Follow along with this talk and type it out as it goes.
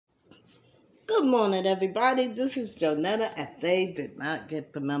Good morning, everybody. This is Jonetta, and they did not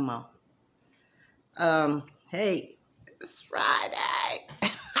get the memo. Hey, it's Friday.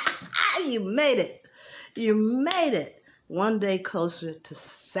 You made it. You made it. One day closer to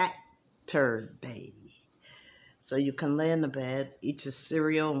Saturday. So you can lay in the bed, eat your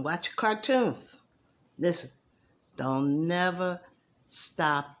cereal, and watch your cartoons. Listen, don't never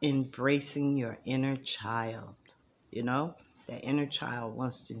stop embracing your inner child. You know, that inner child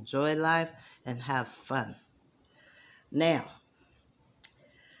wants to enjoy life and have fun. Now,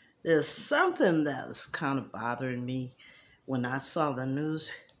 there's something that was kind of bothering me when I saw the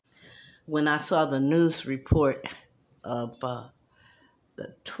news. When I saw the news report of the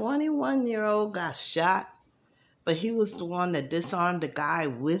 21-year-old got shot, but he was the one that disarmed the guy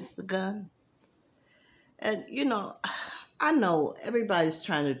with the gun. And I know everybody's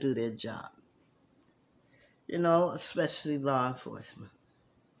trying to do their job. Especially law enforcement.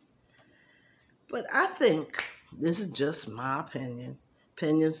 But I think this is just my opinion.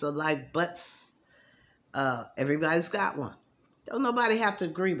 Opinions are like butts. Everybody's got one. Don't nobody have to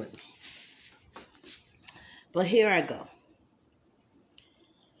agree with me. But here I go.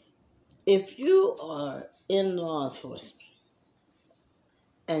 If you are in law enforcement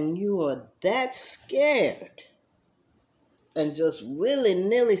and you are that scared and just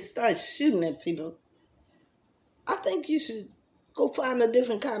willy-nilly start shooting at people, I think you should go find a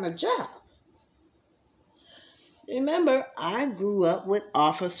different kind of job. Remember, I grew up with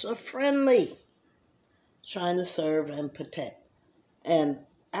Officer Friendly, trying to serve and protect. And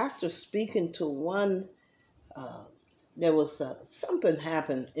after speaking to one, there was something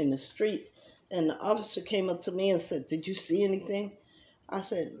happened in the street, and the officer came up to me and said, "Did you see anything?" I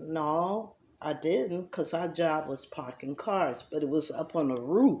said, "No, I didn't, because our job was parking cars, but it was up on the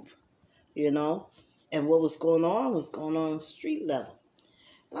roof, and what was going on street level."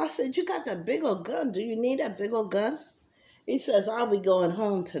 And I said, "You got that big old gun. Do you need that big old gun?" He says, "I'll be going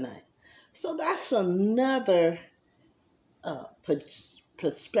home tonight." So that's another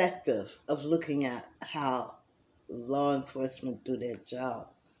perspective of looking at how law enforcement do their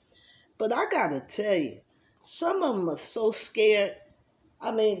job. But I gotta tell you, some of them are so scared.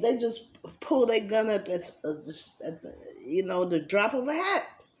 I mean, they just pull their gun at the drop of a hat.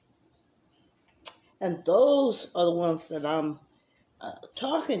 And those are the ones that I'm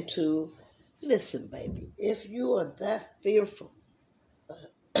talking to. Listen, baby, if you are that fearful,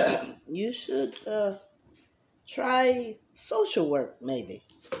 you should try social work, maybe.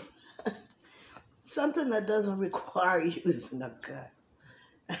 Something that doesn't require using a gun.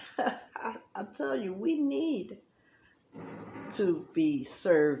 I tell you, we need to be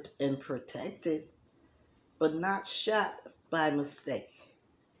served and protected, but not shot by mistake.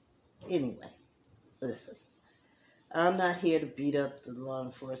 Anyway, listen, I'm not here to beat up the law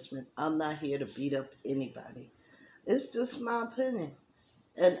enforcement. I'm not here to beat up anybody. It's just my opinion.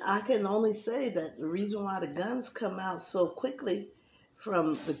 And I can only say that the reason why the guns come out so quickly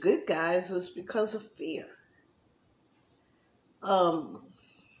from the good guys is because of fear.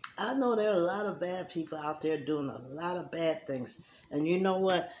 I know there are a lot of bad people out there doing a lot of bad things. And you know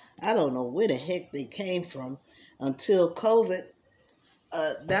what? I don't know where the heck they came from until COVID.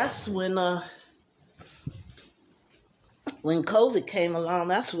 That's when COVID came along,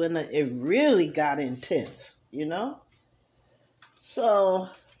 that's when it really got intense. So,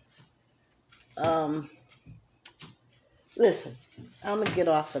 listen, I'm going to get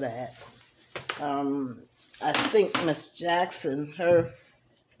off of that. I think Miss Jackson, her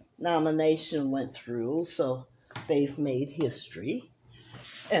nomination went through, so they've made history,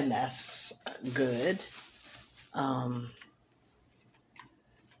 and that's good.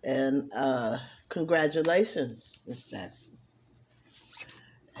 And congratulations, Miss Jackson.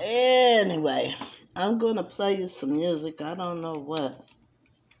 Anyway, I'm going to play you some music. I don't know what.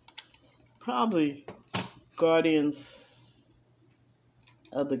 Probably Guardians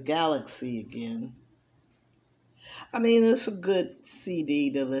of the Galaxy again. I mean, it's a good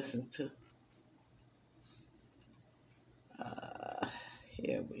CD to listen to.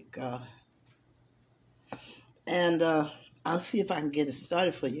 Here we go. And I'll see if I can get it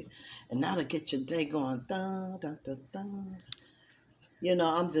started for you. And now to get your day going. Dun, dun, dun, dun.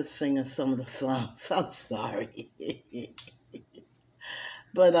 I'm just singing some of the songs. I'm sorry.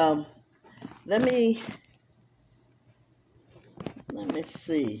 But let me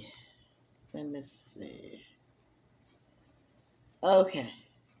see. Okay.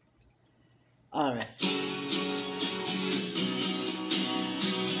 All right.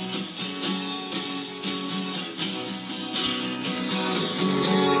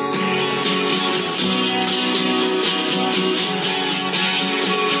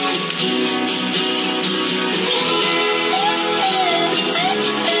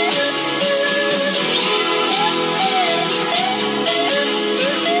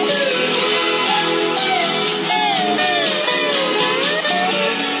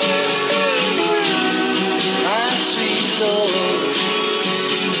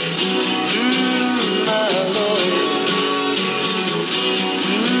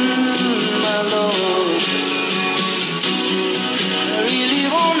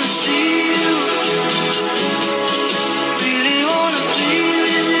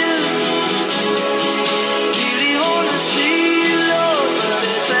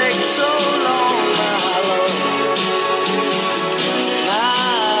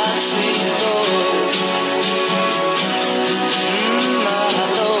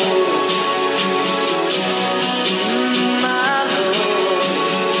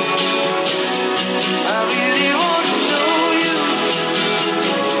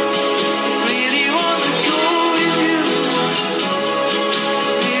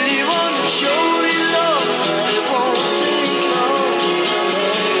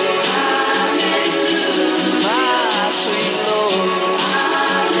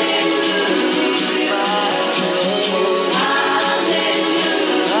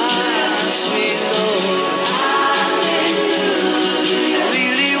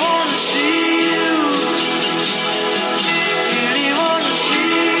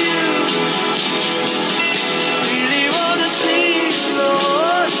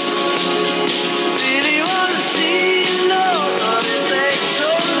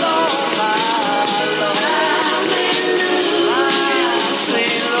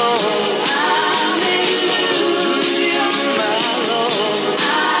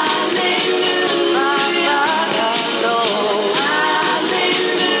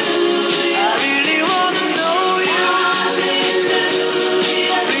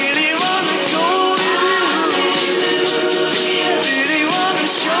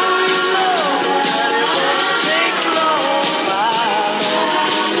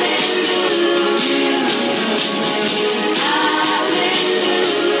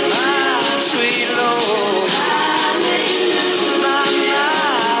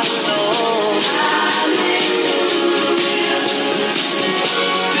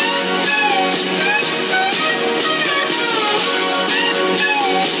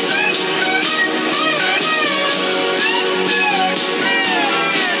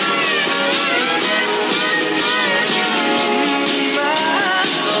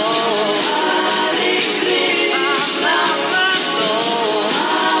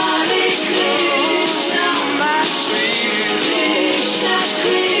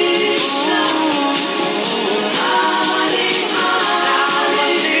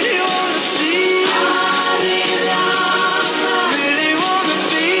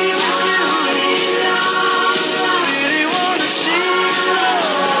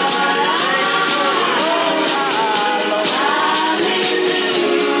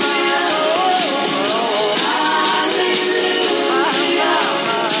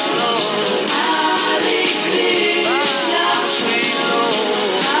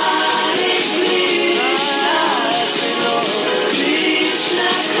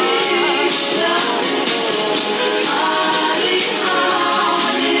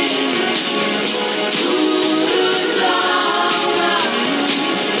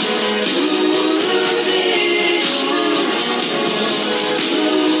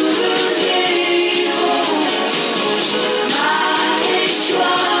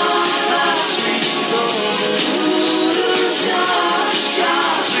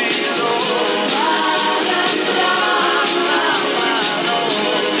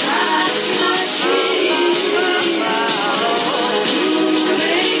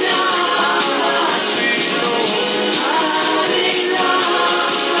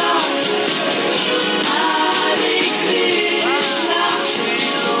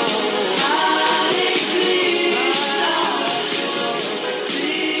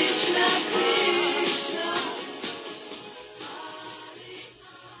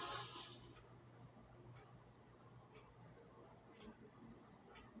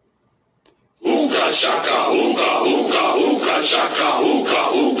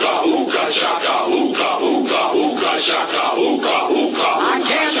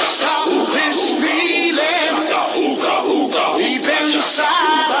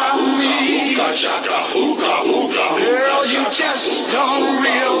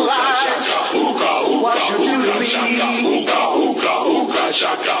 what you do to me.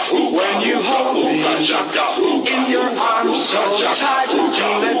 When you hold me in your arms so tight, you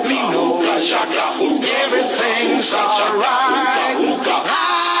let me know everything's alright.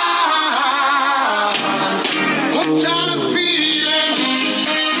 Hooked on a feeling,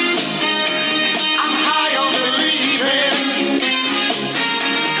 I'm high on believing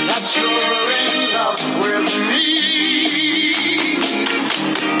that you're in love with me.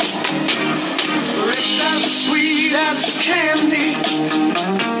 Lips as sweet as candy,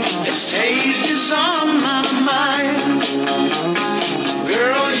 its taste is on my mind.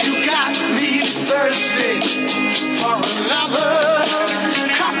 Girl, you got me thirsty for another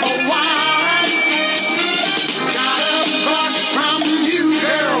cup of wine. Got a bug from you,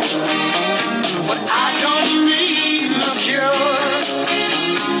 girl, but I don't need no cure.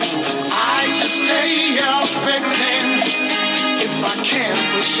 I just stay affecting if I can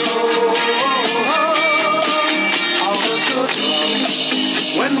for sure. All the good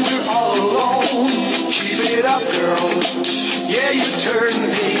love when we're all alone. Keep it up, girl. Yeah, you turn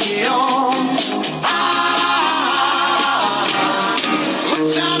me on.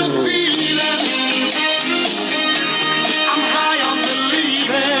 Put down a feeling. I'm high on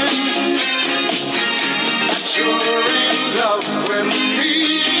believing that you're in love with me.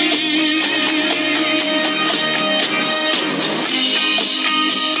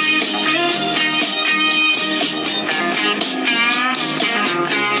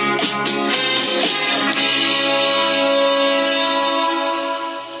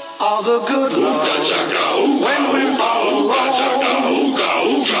 All the good love when we're all alone.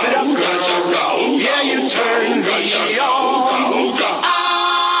 Keep it up, girl.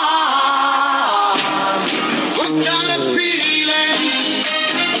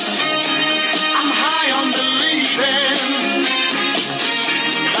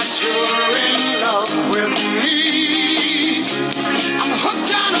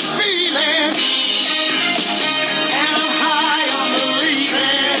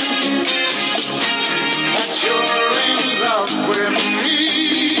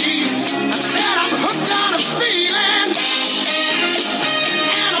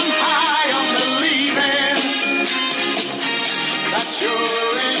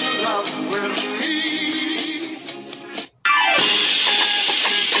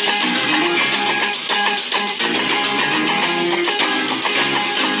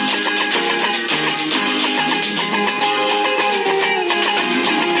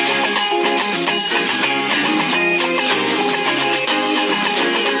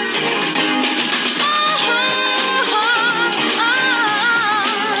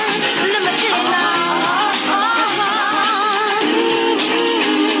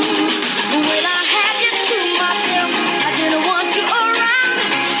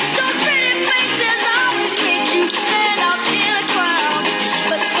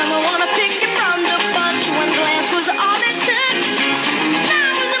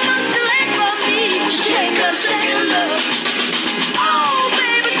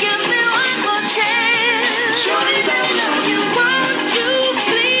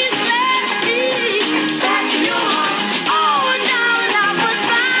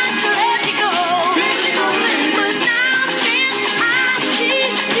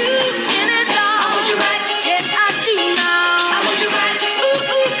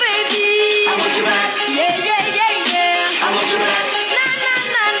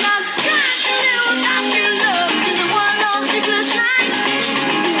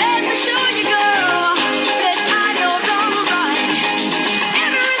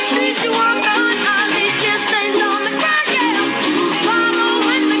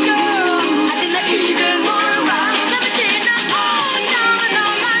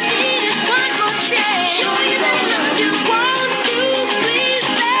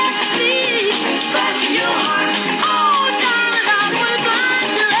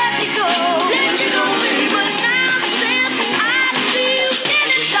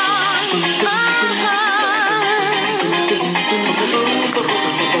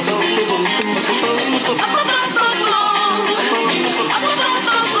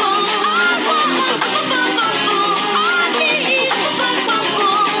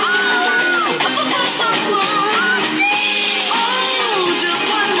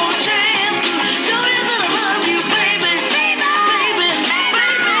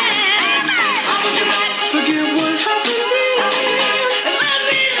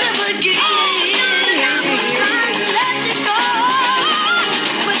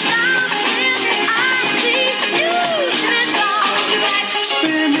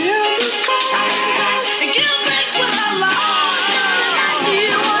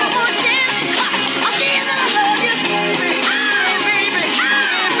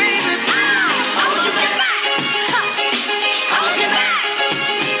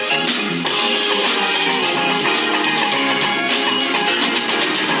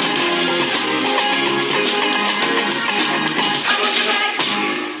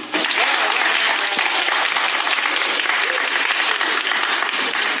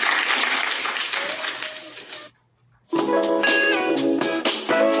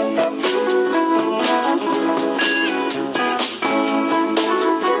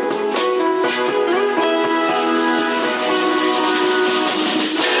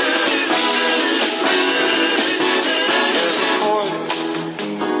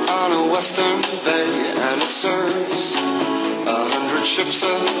 western bay, and it serves 100 ships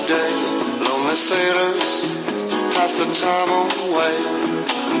a day. Lonely sailors pass the time away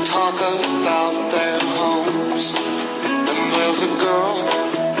and talk about their homes. And there's a girl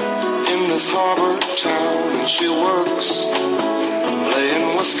in this harbor town, and she works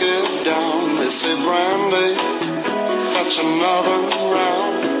laying whiskey down. They say, Brandy, fetch another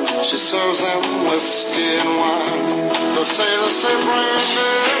round. She serves them whiskey and wine. They say,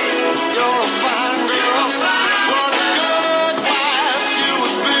 Brandy, you're a fine girl. What a good wife you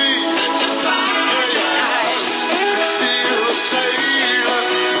would be. Yeah, your eyes could steal a sailor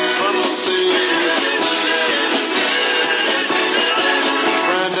from the sea.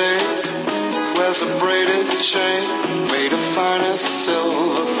 Brandy wears a braided chain made of finest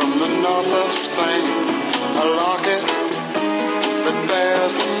silver from the north of Spain. A locket that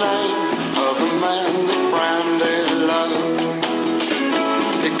bears the name of the man that Brandy loved.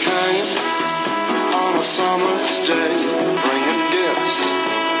 It came on a summer's day, bringing gifts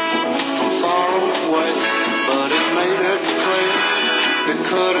from far away, but it made it clear it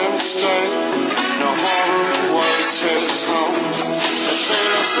couldn't stay. No harbor was his home. They say,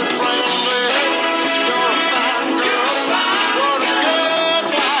 listen, Brandy, you're a fine girl. What a good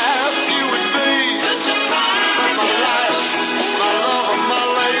wife you would be. But my life, my love, and my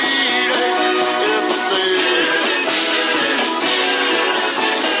lady is the sea.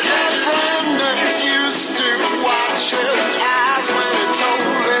 Yeah, Brandy used to watch his eyes when he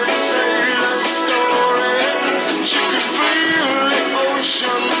told his sailor story. She could feel the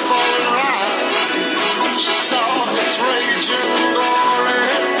ocean falling rise. She saw its raging glory,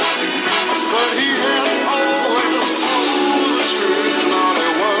 but he had always told the truth. Lord, he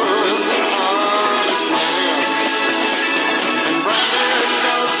was an honest man, and Brandy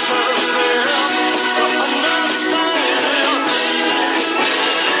does her best to understand.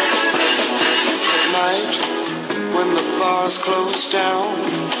 At night, when the bars close down,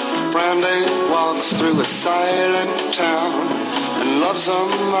 Brandy walks through a silent town and loves a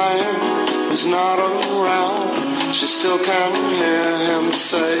man who's not around. She still can hear him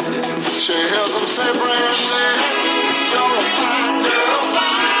say, she hears him say, Brandy, you're a fine girl.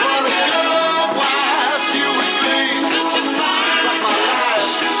 What a good wife you would be. Like my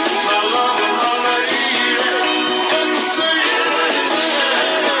life, my love, and my lady in the sea.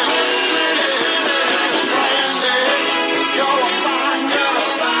 Brandy, you're a fine girl.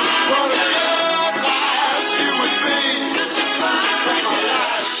 What a good wife you would be. Like my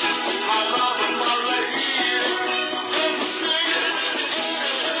life, my love, and my lady in the sea.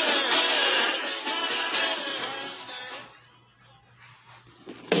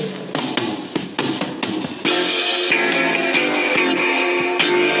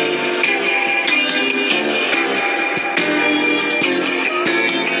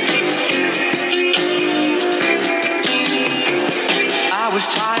 I was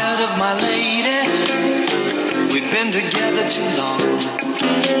tired of my lady. We'd been together too long.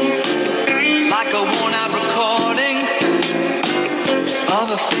 Like a worn out recording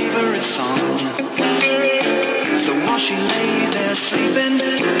of a favorite song. So while she lay there sleeping,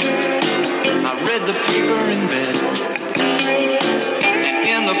 I read the paper in bed. And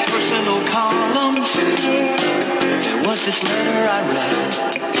in the personal columns, there was this letter I read.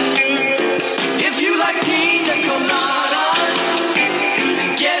 If you like pina coladas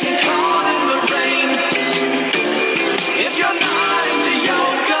and getting caught in the rain, if you're not into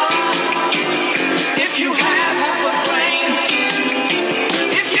yoga, if you have half a brain,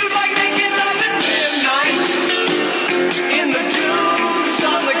 if you like making love at midnight in the dunes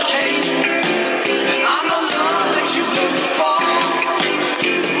on the Cape, then I'm the love that you've looked for.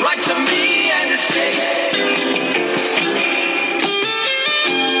 Write to me and escape.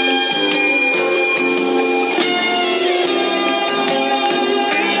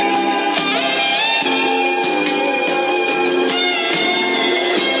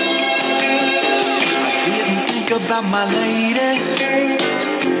 About my lady,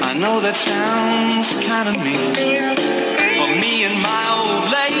 I know that sounds kind of mean, but me and my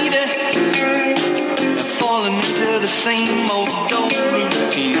old lady have fallen into the same old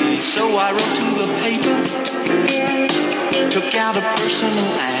routine. So I wrote to the paper, took out a personal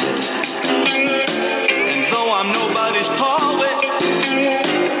ad, and though I'm nobody's poet,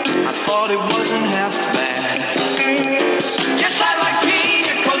 I thought it wasn't half bad. Yes, I like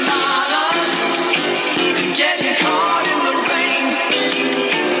pina coladas and getting caught in the rain.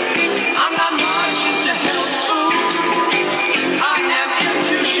 I'm not much into health food, I am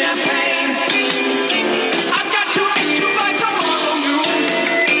into champagne. I've got to eat you by tomorrow noon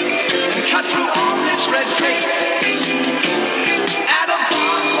and cut through all this red tape at a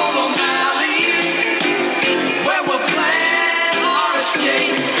bar full of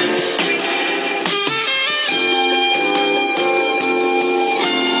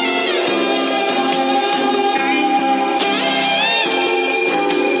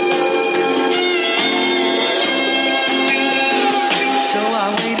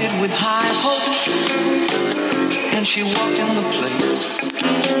she walked in the place.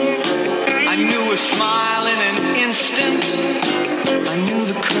 I knew her smile in an instant. I knew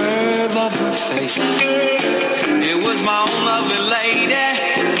the curve of her face. It was my own lovely lady.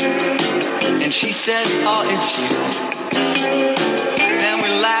 And she said, oh, it's you. Then we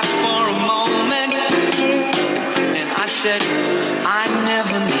laughed for a moment. And I said, I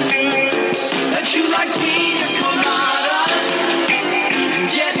never knew that you like pina coladas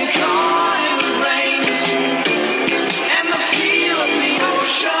and getting caught in the rain and the feel of the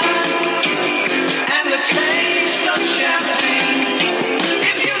ocean and the taste of champagne.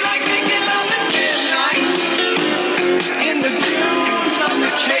 If you like making love at midnight in the dunes of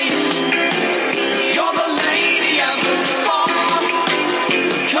the Cape, you're the lady I've looked for.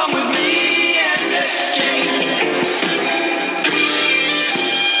 Come with me and escape.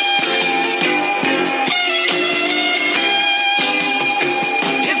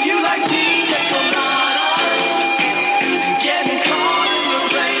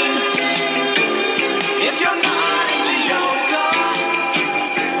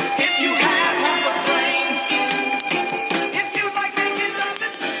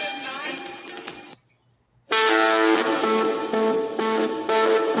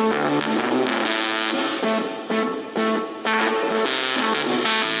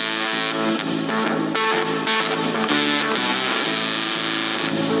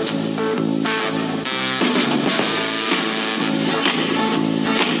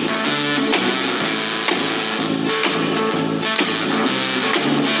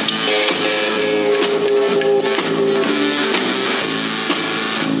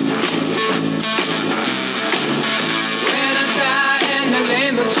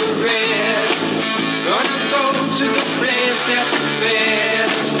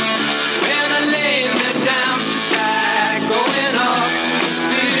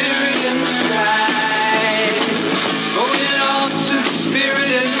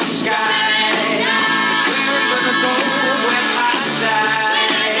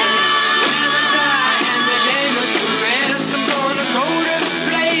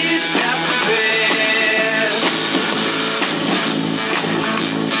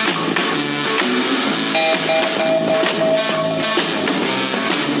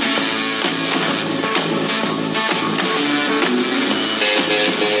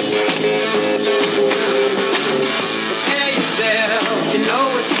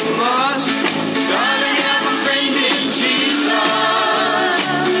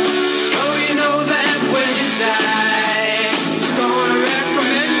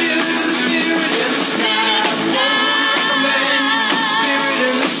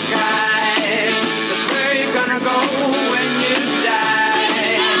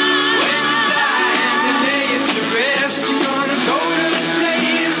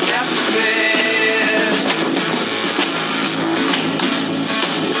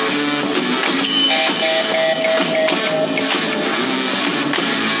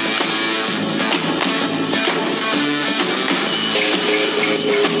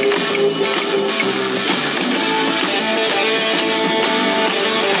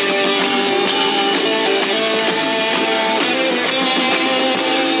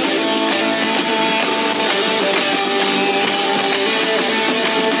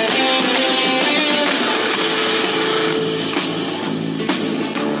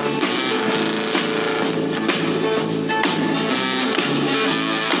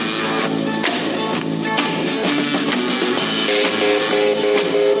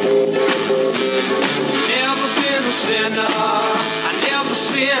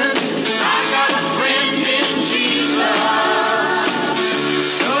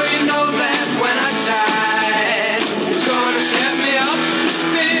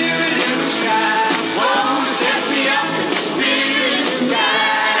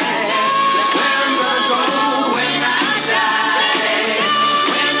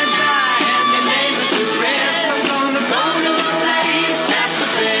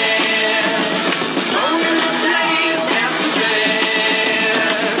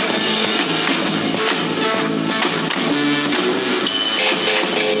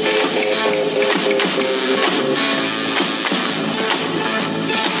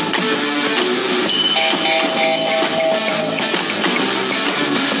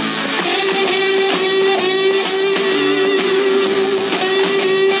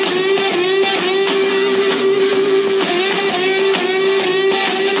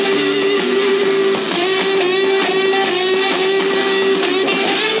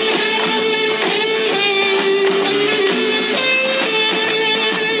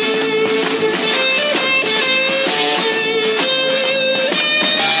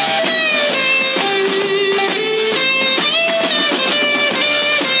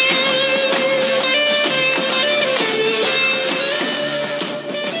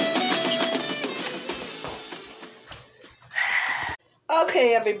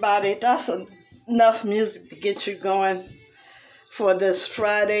 Okay, everybody, that's enough music to get you going for this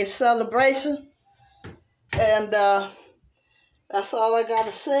Friday celebration. And that's all I got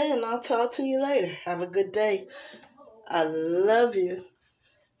to say, and I'll talk to you later. Have a good day. I love you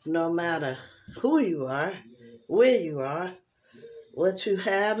no matter who you are, where you are, what you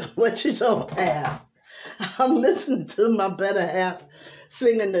have, and what you don't have. I'm listening to my better half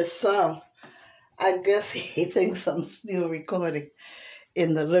singing this song. I guess he thinks I'm still recording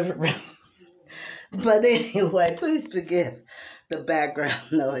in the living room. But anyway, please forgive the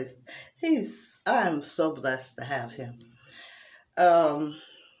background noise. I am so blessed to have him. Um,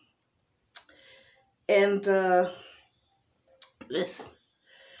 and listen,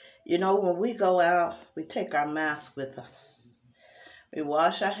 when we go out, we take our mask with us. We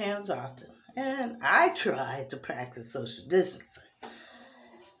wash our hands often. And I try to practice social distancing.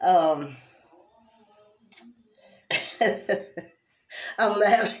 I'm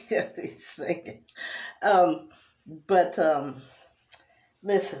laughing at these singing. But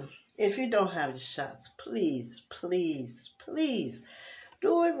listen, if you don't have your shots, please, please, please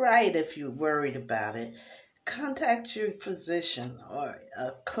do it right if you're worried about it. Contact your physician or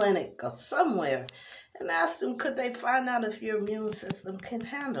a clinic or somewhere and ask them could they find out if your immune system can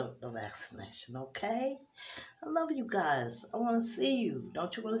handle the vaccination, okay? I love you guys. I want to see you.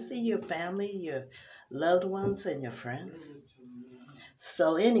 Don't you want to see your family, your loved ones, and your friends?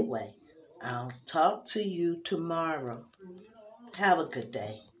 So anyway, I'll talk to you tomorrow. Have a good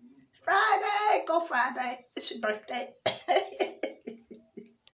day. Friday! Go Friday. It's your birthday.